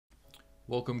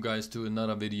Welcome guys to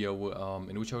another video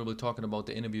in which I will be talking about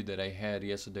the interview that I had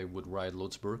yesterday with RIOT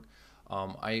LUTZBURG.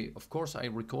 Of course I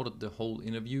recorded the whole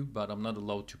interview, but I'm not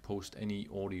allowed to post any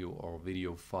audio or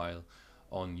video file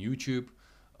on YouTube,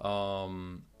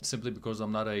 simply because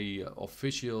I'm not a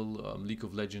official League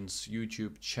of Legends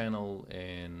YouTube channel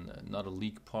and not a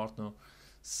league partner,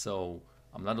 so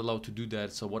I'm not allowed to do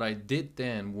that. So what I did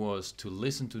then was to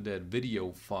listen to that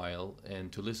video file and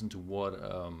to listen to what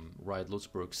RIOT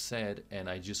LUTZBURG said, and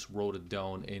I just wrote it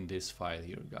down in this file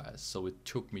here, guys. So it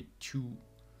took me two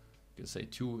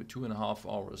and a half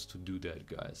hours to do that,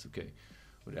 guys. Okay,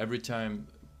 but every time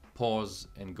pause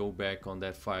and go back on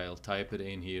that file, type it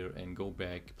in here and go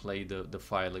back, play the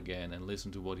file again and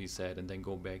listen to what he said, and then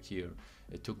go back here.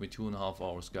 It took me 2.5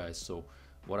 hours, guys. So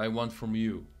what I want from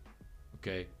you,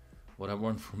 okay, what I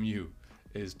want from you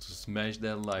is to smash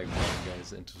that like button,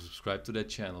 guys, and to subscribe to that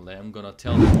channel. And I'm gonna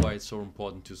tell you why it's so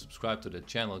important to subscribe to that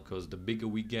channel, because the bigger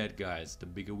we get, guys, the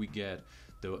bigger we get,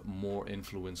 the more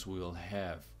influence we will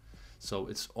have. So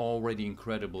it's already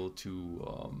incredible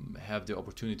to have the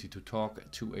opportunity to talk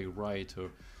to a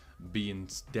writer, being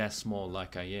that small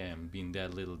like I am, being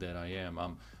that little that I am.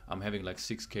 I'm having like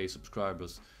 6K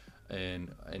subscribers,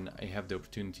 and I have the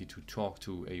opportunity to talk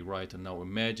to a writer. Now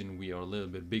imagine we are a little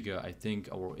bit bigger. I think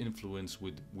our influence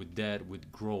with that would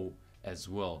grow as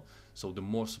well. So the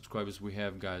more subscribers we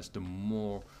have, guys, the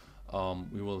more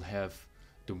we will have,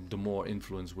 the more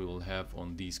influence we will have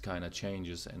on these kind of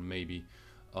changes, and maybe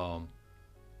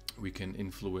we can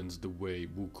influence the way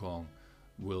Wukong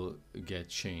will get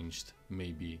changed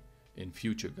maybe in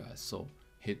future, guys. So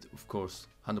hit, of course,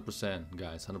 100%,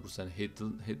 guys, 100% hit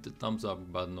the thumbs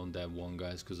up button on that one,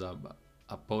 guys, because I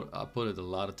put it a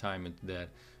lot of time into that.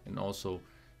 And also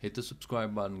hit the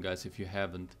subscribe button, guys, if you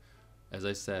haven't. As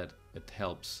I said, it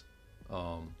helps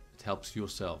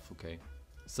yourself. Okay,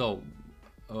 so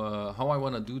how I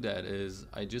want to do that is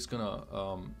I just gonna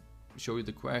show you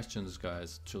the questions,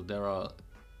 guys. So there are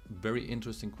very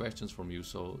interesting questions from you.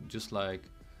 So just like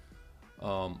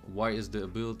why is the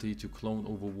ability to clone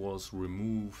over walls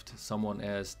removed? Someone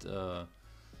asked,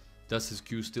 does his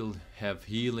Q still have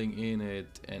healing in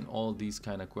it? And all these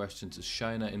kind of questions. Is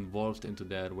China involved into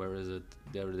that? Where is it?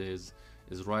 There it is.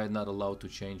 Is Riot not allowed to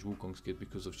change Wukong's kit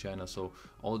because of China? So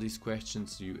all these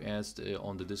questions you asked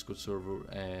on the Discord server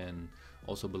and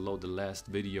also below the last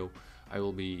video, I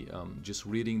will be just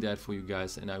reading that for you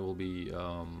guys, and I will be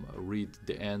read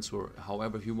the answer.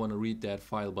 However, if you want to read that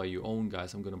file by your own,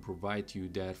 guys, I'm going to provide you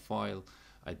that file,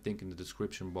 I think, in the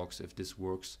description box. If this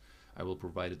works, I will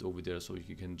provide it over there, so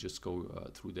you can just go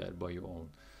through that by your own.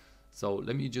 So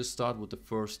let me just start with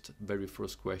the very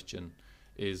first question,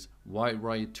 is why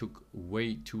Riot took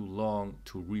way too long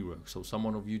to rework. So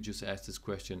someone of you just asked this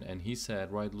question, and he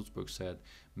said, RIOT LUTZBURG said,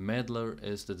 Medler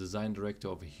is the design director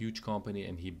of a huge company,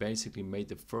 and he basically made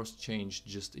the first change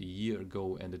just a year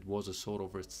ago, and it was a sort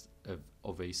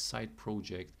of a side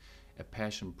project, a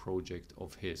passion project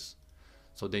of his.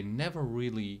 So they never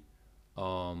really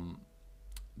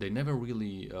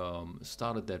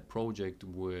started that project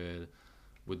with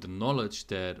the knowledge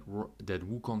that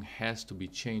Wukong has to be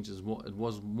changed. It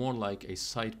was more like a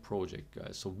side project,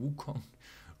 guys. So Wukong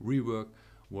rework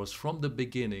was from the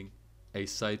beginning a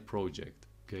side project.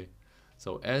 Okay,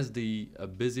 so as the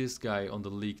busiest guy on the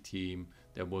league team,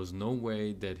 there was no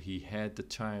way that he had the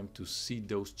time to see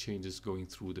those changes going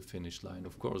through the finish line.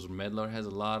 Of course, Medler has a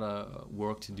lot of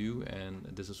work to do, and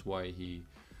this is why he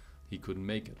couldn't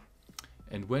make it.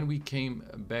 And when we came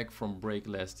back from break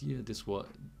last year,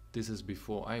 this is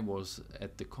before I was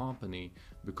at the company,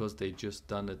 because they just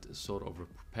done it sort of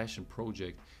a passion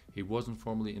project. He wasn't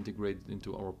formally integrated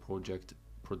into our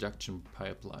production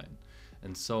pipeline.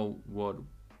 And so what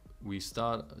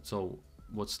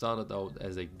started out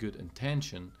as a good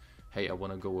intention, hey, I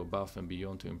want to go above and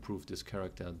beyond to improve this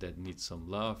character that needs some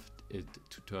love,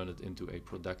 to turn it into a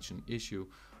production issue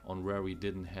on where we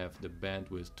didn't have the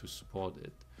bandwidth to support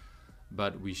it.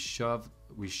 But we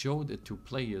showed it to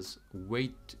players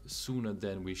way sooner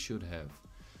than we should have.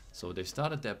 So they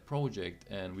started that project,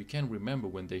 and we can remember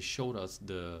when they showed us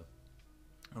the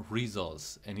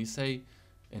results, and he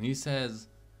says,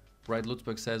 RIOT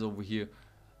LUTZBURG says over here,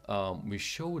 we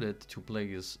showed it to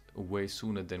players way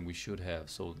sooner than we should have.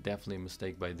 So definitely a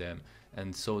mistake by them.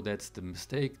 And so that's the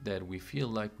mistake that we feel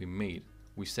like we made.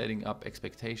 We're setting up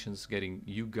expectations, getting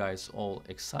you guys all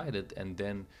excited, and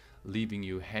then leaving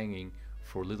you hanging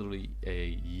for literally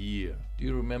a year. Do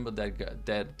you remember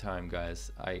that time,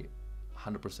 guys? I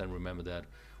 100% remember that,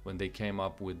 when they came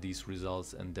up with these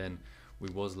results, and then we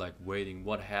was like waiting,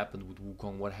 what happened with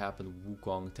Wukong, what happened with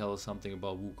Wukong, tell us something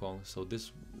about Wukong. So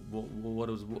this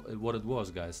what it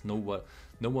was, guys. No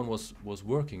one was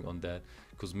working on that,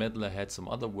 because Medler had some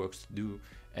other works to do,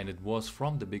 and it was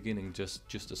from the beginning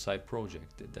just a side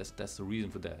project. That's the reason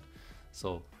for that.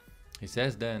 So he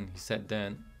said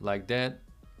then like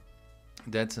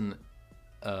that's an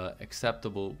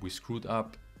acceptable, we screwed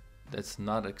up, that's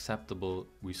not acceptable,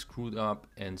 we screwed up.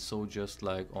 And so just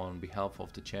like on behalf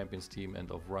of the champions team and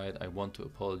of Riot, I want to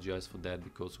apologize for that,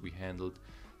 because we handled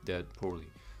that poorly.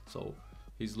 So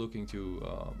he's looking to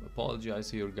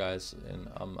apologize here, guys, and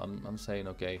I'm saying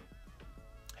okay,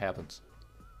 happens.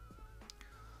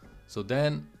 So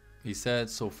then he said,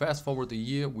 so fast forward a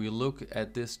year, we look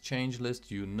at this change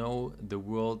list, you know, the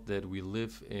world that we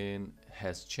live in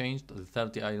has changed, the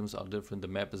 30 items are different, the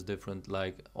map is different,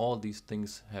 like all these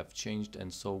things have changed.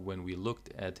 And so when we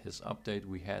looked at his update,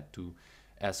 we had to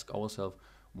ask ourselves,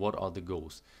 what are the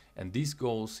goals? And these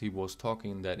goals he was talking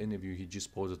in that interview, he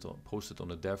just posted on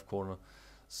the dev corner,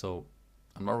 so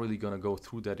I'm not really gonna go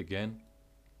through that again.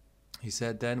 He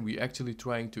said then, we actually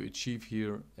trying to achieve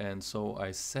here, and so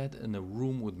I sat in a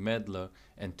room with Medler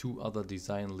and 2 other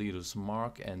design leaders,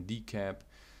 Mark and Decap,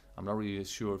 I'm not really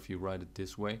sure if you write it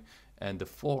this way, and the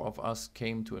 4 of us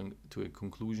came to a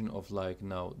conclusion of like,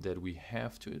 now that we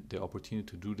have the opportunity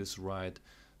to do this right,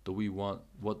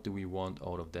 what do we want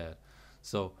out of that?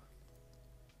 So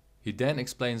he then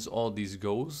explains all these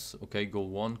goals, okay, goal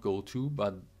 1, goal 2,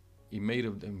 but he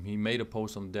made a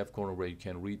post on the dev corner where you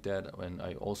can read that, and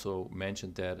I also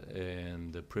mentioned that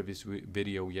in the previous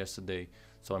video yesterday,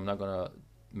 so I'm not gonna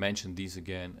mention these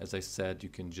again. As I said, you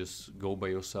can just go by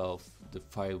yourself. The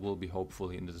file will be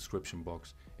hopefully in the description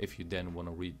box if you then want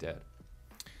to read that.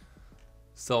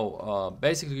 So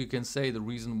basically you can say the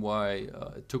reason why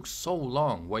it took so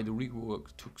long, why the rework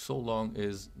took so long,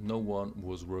 is no one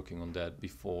was working on that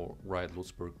before RIOT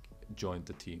LUTZBURG joined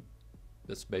the team.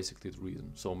 That's basically the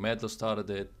reason. So Medler started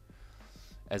it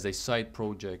as a side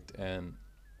project and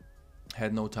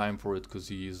had no time for it, because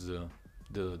he is the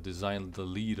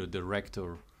leader,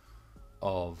 director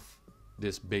of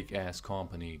this big ass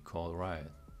company called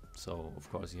Riot. So of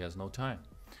course he has no time.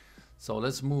 So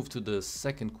let's move to the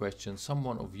second question.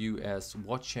 Someone of you asked,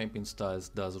 what champion styles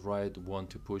does Riot want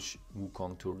to push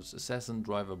Wukong towards? Assassin,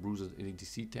 driver, bruiser,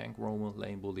 ADC, tank, roamer,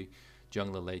 lane bully,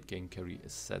 jungler, late game carry,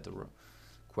 etc.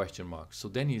 Question mark. So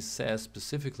then he says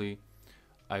specifically,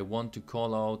 I want to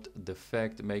call out the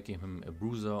fact making him a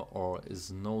bruiser or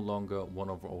is no longer one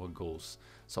of our goals.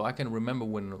 So I can remember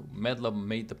when Medler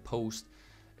made the post,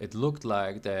 it looked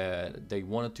like that they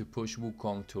wanted to push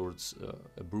Wukong towards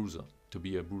a bruiser, to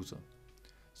be a bruiser.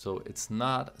 So it's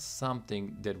not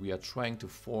something that we are trying to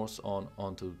force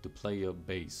onto the player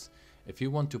base. If you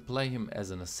want to play him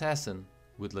as an assassin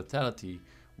with lethality,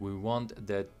 we want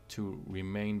that to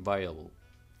remain viable.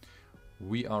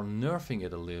 We are nerfing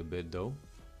it a little bit though,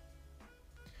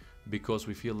 because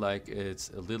we feel like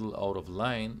it's a little out of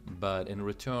line, but in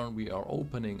return we are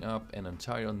opening up an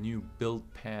entire new build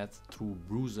path through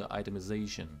bruiser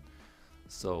itemization.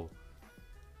 So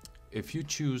if you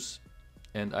choose,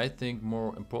 and I think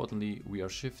more importantly we are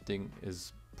shifting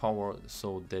his power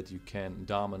so that you can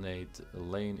dominate a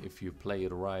lane if you play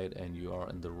it right and you are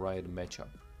in the right matchup.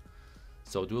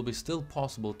 So it will be still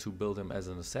possible to build him as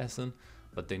an assassin,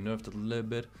 but they nerfed it a little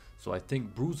bit. So I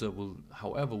think bruiser will,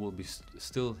 however, will be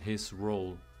still his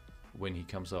role when he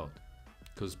comes out,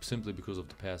 simply because of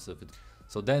the passive.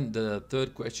 So then the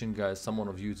third question, guys, someone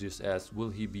of you just asked, will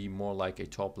he be more like a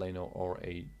top laner or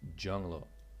a jungler?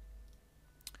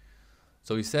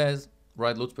 So he says,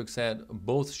 RIOT LUTZBURG said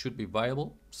both should be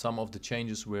viable. Some of the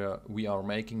changes we are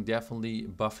making definitely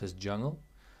buff his jungle.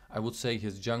 I would say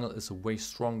his jungle is way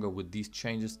stronger with these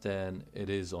changes than it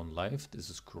is on live. This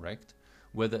is correct.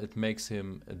 Whether it makes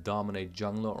him a dominate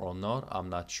jungler or not, I'm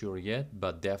not sure yet,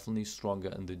 but definitely stronger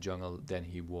in the jungle than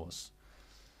he was.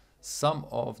 Some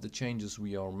of the changes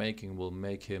we are making will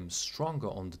make him stronger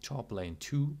on the top lane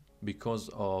too, because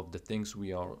of the things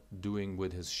we are doing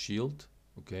with his shield,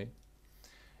 okay?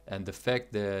 And the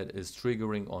fact that it's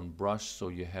triggering on brush, so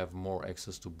you have more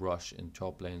access to brush in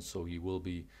top lane, so he will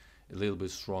be a little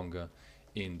bit stronger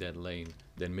in that lane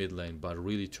than mid lane, but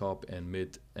really top and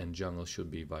mid and jungle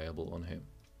should be viable on him.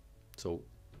 So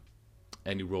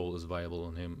any role is viable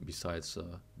on him besides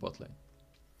bot lane.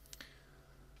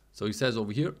 So he says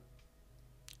over here,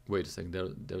 wait a second,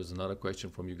 there's another question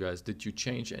from you guys. Did you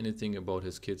change anything about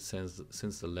his kit since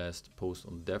the last post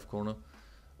on the dev corner?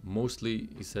 Mostly,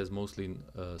 he says, mostly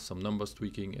some numbers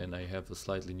tweaking, and I have a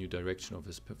slightly new direction of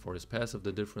for his passive.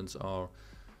 The difference are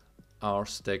R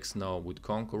stacks now with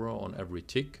Conqueror on every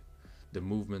tick. The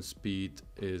movement speed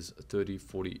is 30,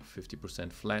 40,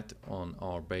 50% flat on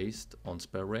our based on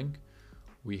spell rank.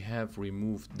 We have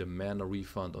removed the mana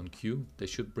refund on Q. They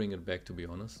should bring it back, to be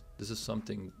honest. This is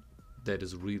something that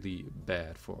is really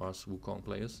bad for us Wukong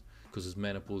players, because his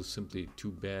mana pool is simply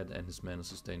too bad and his mana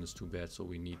sustain is too bad, so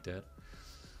we need that.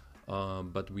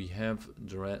 But we have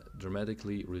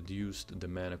dramatically reduced the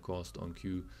mana cost on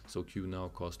Q, so Q now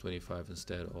costs 25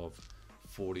 instead of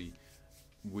 40,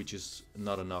 which is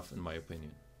not enough in my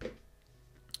opinion.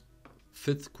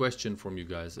 Fifth question from you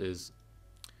guys is,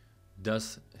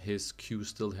 does his Q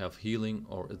still have healing,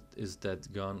 or is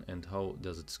that gone, and how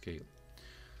does it scale?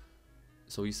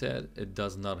 So he said it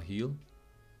does not heal,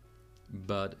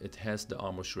 but it has the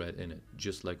armor shred in it,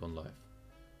 just like on live.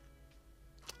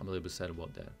 I'm a little bit sad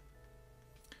about that.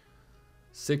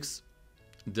 6.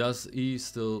 Does E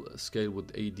still scale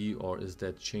with AD, or is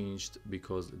that changed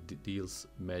because it deals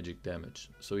magic damage?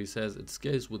 So he says it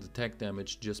scales with attack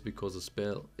damage. Just because a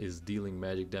spell is dealing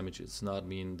magic damage, it's not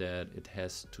mean that it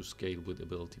has to scale with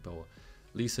ability power.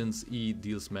 Lee Sin's E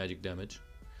deals magic damage,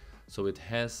 so it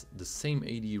has the same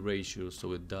AD ratio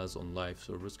so it does on live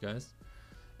servers, guys.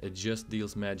 It just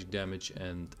deals magic damage,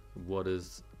 and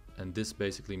this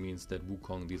basically means that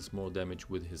Wukong deals more damage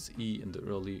with his E in the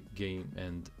early game,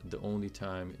 and the only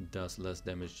time it does less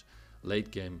damage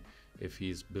late game if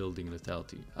he's building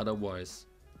lethality. Otherwise,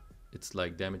 it's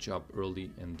like damage up early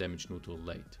and damage neutral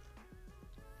late.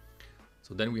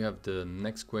 So then we have the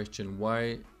next question: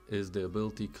 why is the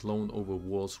ability clone over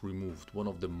walls removed? One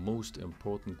of the most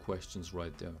important questions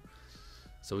right there.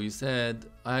 So he said,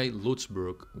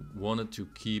 Lutzburg wanted to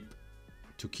keep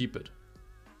it.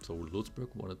 So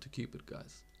Lutzburg wanted to keep it,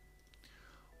 guys.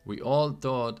 We all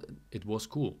thought it was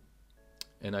cool,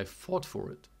 and I fought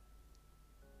for it.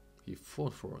 He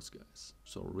fought for us, guys.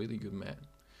 So really good man.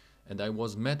 And I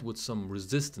was met with some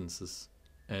resistances.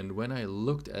 And when I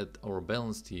looked at our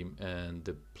balance team and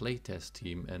the playtest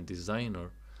team and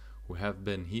designer, who have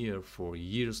been here for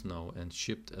years now and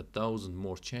shipped 1,000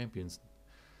 more champions,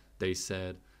 they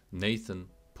said, Nathan,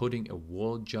 putting a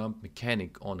wall jump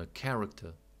mechanic on a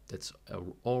character that's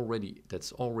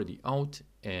already out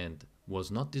and was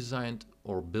not designed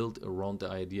or built around the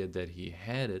idea that he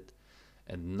had it,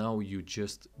 and now you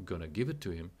just gonna give it to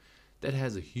him, that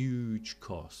has a huge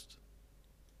cost.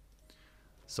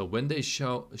 So when they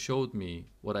showed me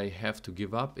what I have to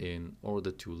give up in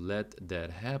order to let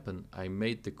that happen, I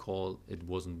made the call it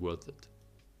wasn't worth it.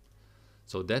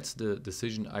 So that's the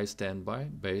decision I stand by,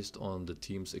 based on the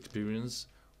team's experience,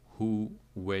 who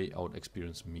way out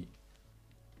experienced me.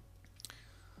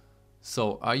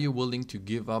 So are you willing to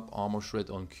give up armor shred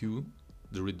on Q,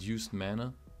 the reduced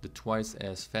mana, the twice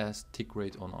as fast tick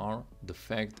rate on R, the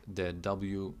fact that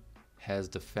W has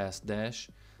the fast dash?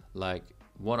 Like,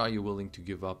 what are you willing to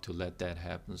give up to let that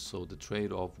happen? So the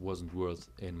trade-off wasn't worth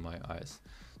in my eyes.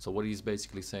 So what he's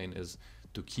basically saying is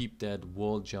to keep that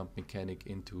wall jump mechanic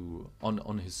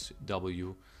on his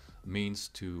W means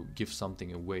to give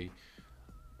something away.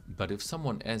 But if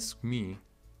someone asks me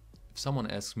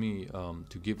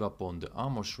to give up on the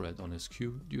armor shred on his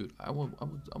Q, dude, I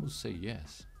would say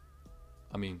yes.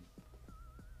 I mean,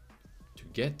 to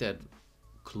get that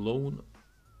clone,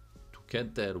 to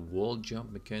get that wall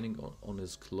jump mechanic on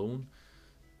his clone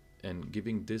and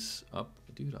giving this up,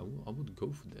 dude, I would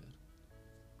go for that.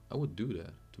 I would do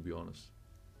that, to be honest.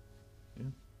 Yeah.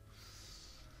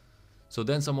 So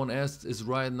then someone asked, is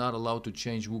Riot not allowed to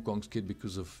change Wukong's kit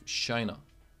because of China?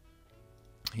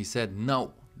 He said,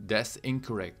 no, that's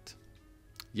incorrect.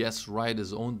 Yes, Riot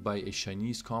is owned by a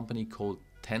Chinese company called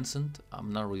Tencent.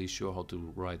 I'm not really sure how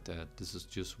to write that. This is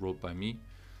just wrote by me.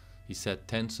 He said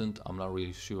Tencent. I'm not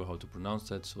really sure how to pronounce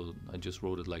that, so I just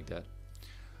wrote it like that.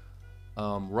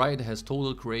 Riot has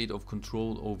total creative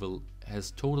control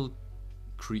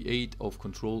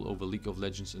over League of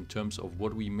Legends in terms of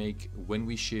what we make, when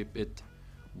we ship it,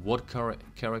 what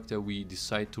character we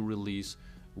decide to release,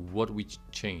 what we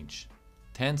change.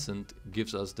 Tencent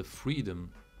gives us the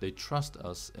freedom. They trust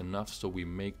us enough so we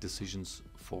make decisions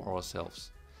for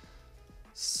ourselves.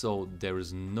 So there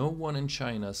is no one in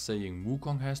China saying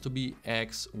Wukong has to be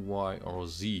X, Y or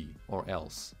Z or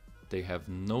else. They have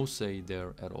no say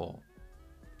there at all.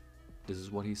 This is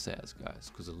what he says, guys,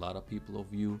 because a lot of people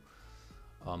of you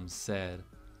said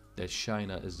that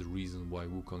China is the reason why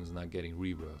Wukong is not getting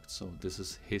reworked. So this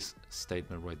is his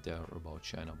statement right there about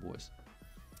China, boys.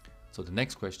 So the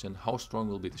next question, how strong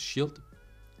will be the shield?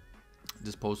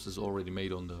 This post is already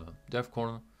made on the dev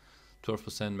corner.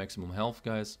 12% maximum health,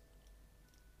 guys.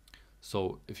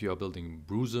 So if you are building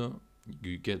Bruiser,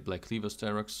 you get Black Cleaver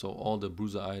Sterox, so all the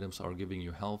Bruiser items are giving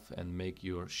you health and make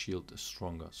your shield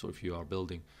stronger. So if you are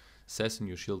building assassin,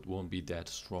 your shield won't be that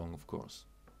strong, of course.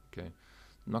 Okay,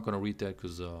 I'm not gonna read that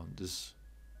because this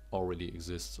already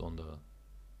exists on the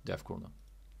dev corner.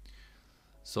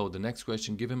 So the next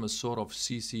question: give him a sort of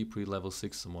CC pre-level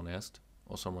 6. Someone asked,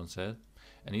 or someone said,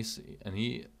 and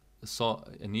he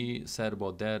said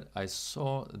about that, I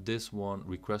saw this one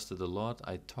requested a lot.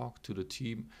 I talked to the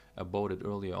team about it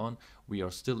earlier on. We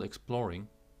are still exploring.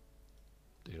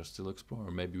 They are still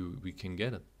exploring. Maybe we can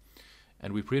get it.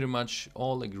 And we pretty much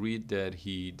all agreed that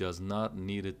he does not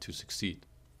need it to succeed.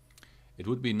 It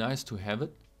would be nice to have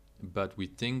it, but we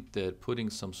think that putting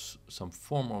some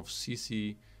form of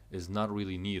CC is not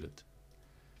really needed.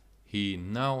 He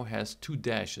now has 2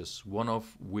 dashes, one of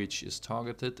which is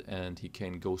targeted, and he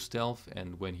can go stealth,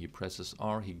 and when he presses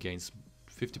R he gains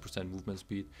 50% movement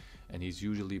speed, and he's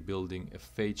usually building a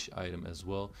phage item as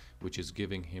well, which is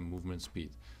giving him movement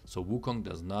speed. So Wukong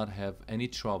does not have any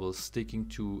trouble sticking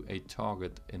to a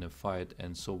target in a fight,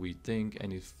 and so we think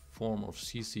any form of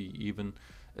CC, even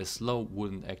a slow,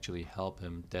 wouldn't actually help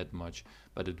him that much,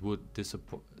 but it would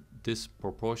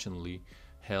disproportionately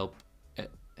help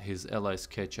his allies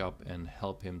catch up and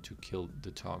help him to kill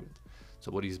the target.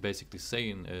 So what he's basically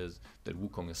saying is that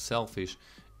Wukong is selfish.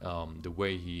 The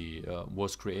way he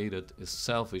was created is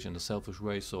selfish, in a selfish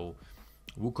way. So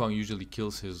Wukong usually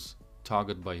kills his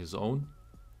target by his own.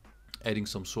 Adding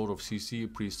some sort of CC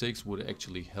pre-6 would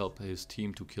actually help his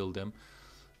team to kill them.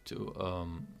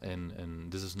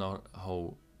 And this is not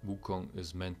how Wukong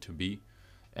is meant to be.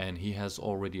 And he has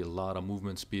already a lot of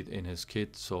movement speed in his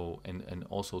kit, so and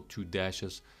also 2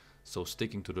 dashes, so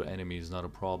sticking to the enemy is not a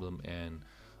problem. And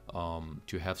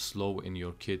to have slow in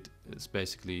your kit is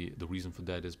basically, the reason for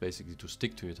that is basically to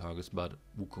stick to your targets, but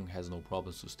Wukong has no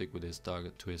problems to stick with his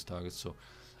targets. So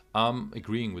I'm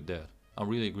agreeing with that. I'm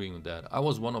really agreeing with that. I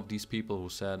was one of these people who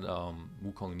said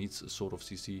Wukong needs a sort of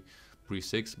CC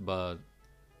pre-6, but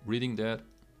reading that,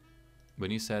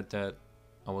 when he said that,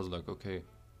 I was like, okay,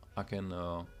 I can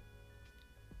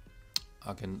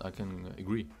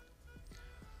agree.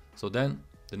 So then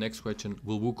the next question: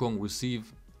 will Wukong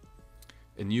receive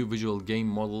a new visual game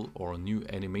model or new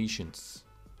animations?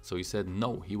 So he said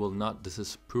no, he will not. This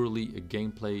is purely a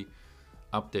gameplay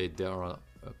update. There are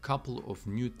a couple of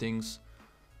new things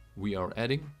we are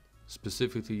adding,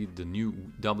 specifically the new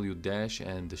W dash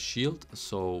and the shield.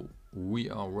 So we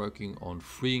are working on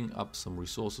freeing up some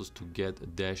resources to get a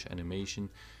dash animation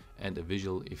and a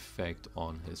visual effect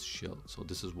on his shield. So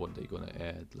this is what they're gonna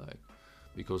add, like,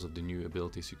 because of the new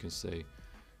abilities, you can say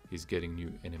he's getting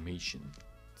new animation.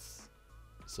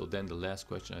 So then the last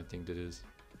question, I think that is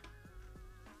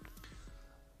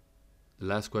the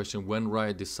last question: when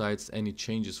Riot decides any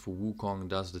changes for Wukong,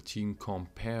 does the team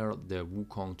compare their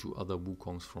Wukong to other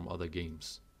Wukongs from other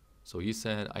games? So he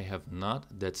said, I have not.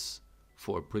 That's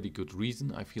for a pretty good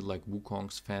reason. I feel like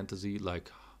Wukong's fantasy,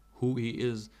 like who he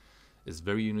is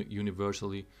very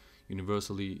universally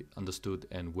understood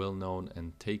and well known, and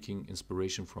taking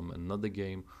inspiration from another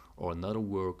game or another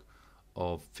work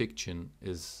of fiction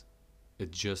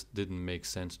it just didn't make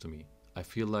sense to me. I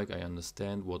feel like I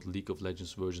understand what League of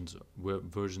Legends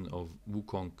version of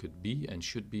Wukong could be and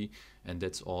should be, and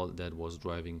that's all that was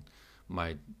driving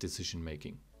my decision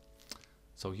making.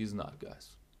 So he's not,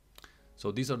 guys.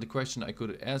 So these are the questions I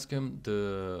could ask him.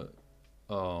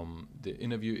 The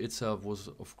interview itself was,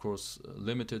 of course,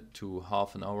 limited to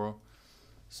half an hour,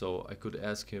 so I could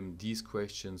ask him these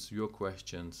questions, your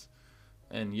questions,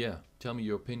 and yeah, tell me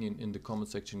your opinion in the comment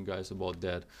section, guys, about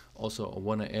that. Also, I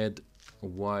want to add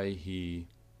why he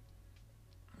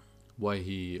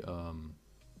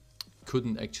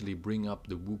couldn't actually bring up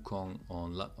the Wukong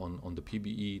on the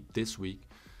PBE this week.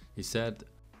 He said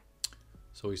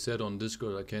on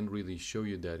Discord, I can't really show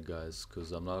you that, guys,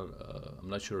 because I'm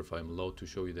not sure if I'm allowed to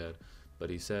show you that, but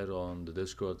he said on the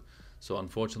Discord, so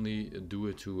unfortunately,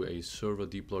 due to a server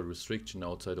deploy restriction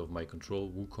outside of my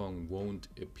control, Wukong won't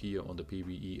appear on the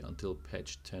PBE until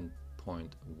patch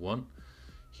 10.1.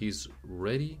 He's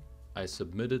ready. I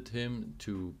submitted him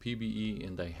to PBE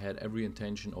and I had every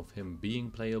intention of him being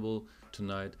playable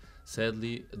tonight.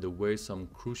 Sadly, the way some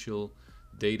crucial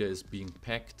data is being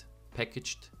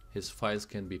packaged, his files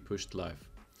can be pushed live.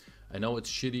 I know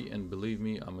it's shitty, and believe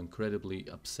me, I'm incredibly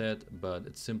upset, but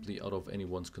it's simply out of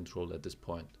anyone's control at this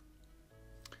point.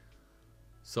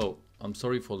 So I'm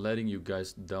sorry for letting you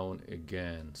guys down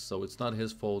again. So it's not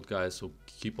his fault, guys, so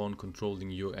keep on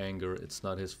controlling your anger. It's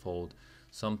not his fault.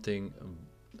 Something,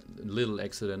 a little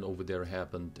accident over there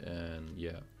happened, and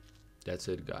yeah, that's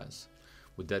it, guys.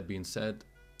 With that being said,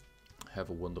 have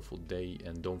a wonderful day,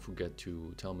 and don't forget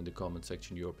to tell me in the comment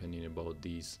section your opinion about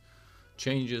these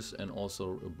changes and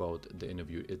also about the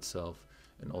interview itself,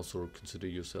 and also consider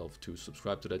yourself to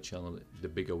subscribe to that channel. The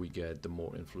bigger we get, the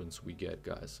more influence we get,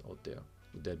 guys, out there.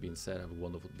 With that being said, have a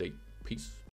wonderful day. Peace.